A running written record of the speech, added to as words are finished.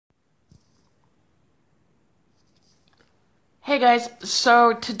guys,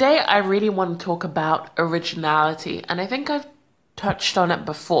 so today I really want to talk about originality, and I think I've touched on it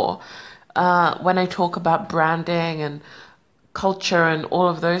before when I talk about branding and culture and all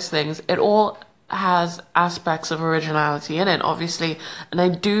of those things. It all has aspects of originality in it, obviously, and I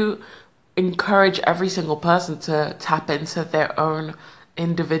do encourage every single person to tap into their own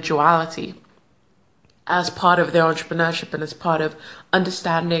individuality as part of their entrepreneurship and as part of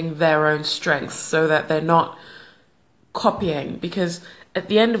understanding their own strengths so that they're not copying, because at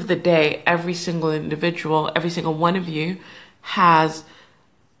the end of the day, every single individual, every single one of you has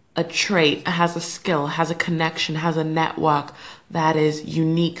a trait, has a skill, has a connection, has a network that is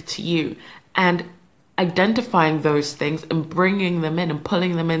unique to you. And identifying those things and bringing them in and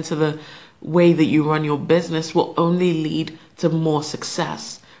pulling them into the way that you run your business will only lead to more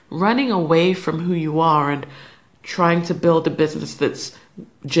success. Running away from who you are and trying to build a business that's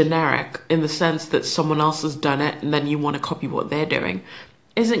generic in the sense that someone else has done it and then you want to copy what they're doing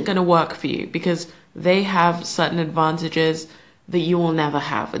isn't going to work for you, because they have certain advantages that you will never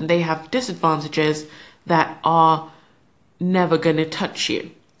have, and they have disadvantages that are never going to touch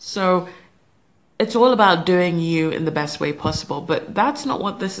you. So it's all about doing you in the best way possible, but that's not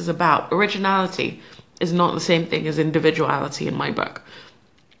what this is about. Originality is not the same thing as individuality in my book.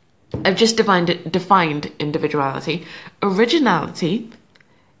 I've just defined individuality. Originality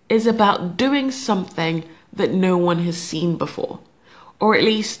is about doing something that no one has seen before, or at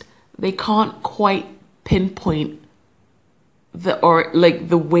least they can't quite pinpoint the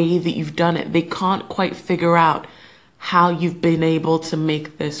way that you've done it. They can't quite figure out how you've been able to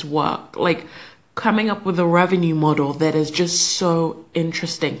make this work. Like coming up with a revenue model that is just so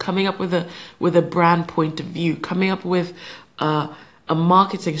interesting, coming up with a brand point of view, coming up with a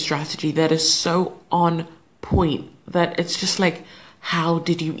marketing strategy that is so on point that it's just like, how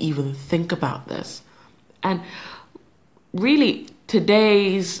did you even think about this? And really,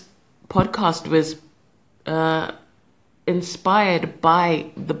 today's podcast was inspired by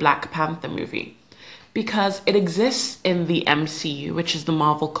the Black Panther movie, because it exists in the MCU, which is the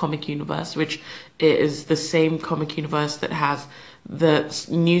Marvel Comic Universe, which is the same comic universe that has the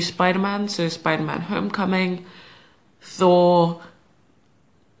new Spider-Man, so Spider-Man Homecoming, Thor,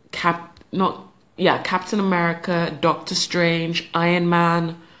 Captain America, Doctor Strange, Iron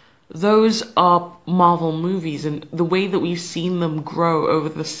Man. Those are Marvel movies, and the way that we've seen them grow over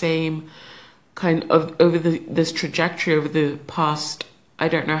the same this trajectory over the past, I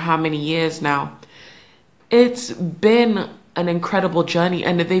don't know how many years now, it's been an incredible journey,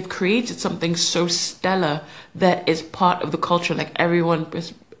 and they've created something so stellar that is part of the culture. Like everyone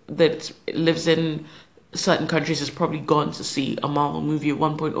that lives in certain countries has probably gone to see a Marvel movie at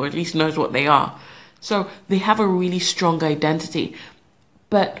one point, or at least knows what they are. So they have a really strong identity.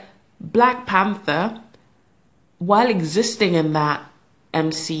 But Black Panther, while existing in that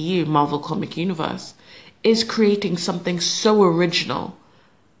MCU, Marvel Comic Universe, is creating something so original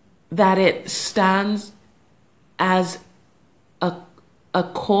that it stands as a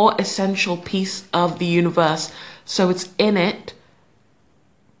core essential piece of the universe. So it's in it,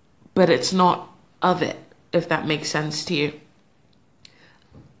 but it's not of it, if that makes sense to you.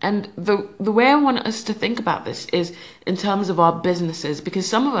 And the way I want us to think about this is in terms of our businesses, because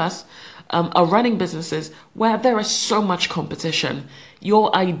some of us are running businesses where there is so much competition.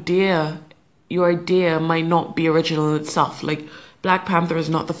 Your idea might not be original in itself. Like Black Panther is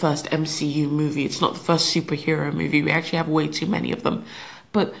not the first MCU movie. It's not the first superhero movie. We actually have way too many of them.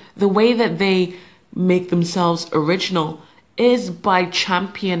 But the way that they make themselves original is by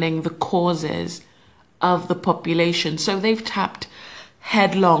championing the causes of the population. So they've tapped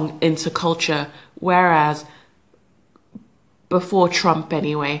headlong into culture, whereas before Trump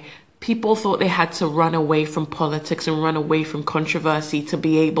anyway, people thought they had to run away from politics and run away from controversy to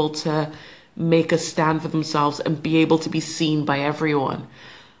be able to make a stand for themselves and be able to be seen by everyone.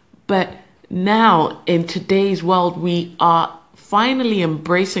 But now in today's world, we are finally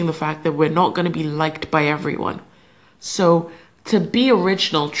embracing the fact that we're not going to be liked by everyone. So to be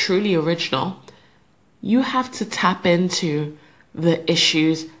original, truly original, you have to tap into the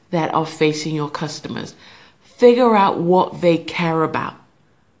issues that are facing your customers. Figure out what they care about.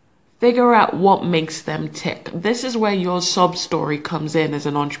 Figure out what makes them tick. This is where your sob story comes in as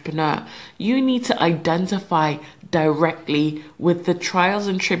an entrepreneur. You need to identify directly with the trials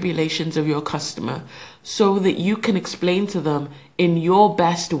and tribulations of your customer so that you can explain to them in your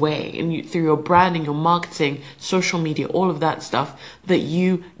best way, through your branding, your marketing, social media, all of that stuff, that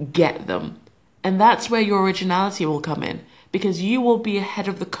you get them. And that's where your originality will come in, because you will be ahead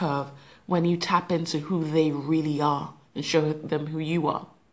of the curve when you tap into who they really are and show them who you are.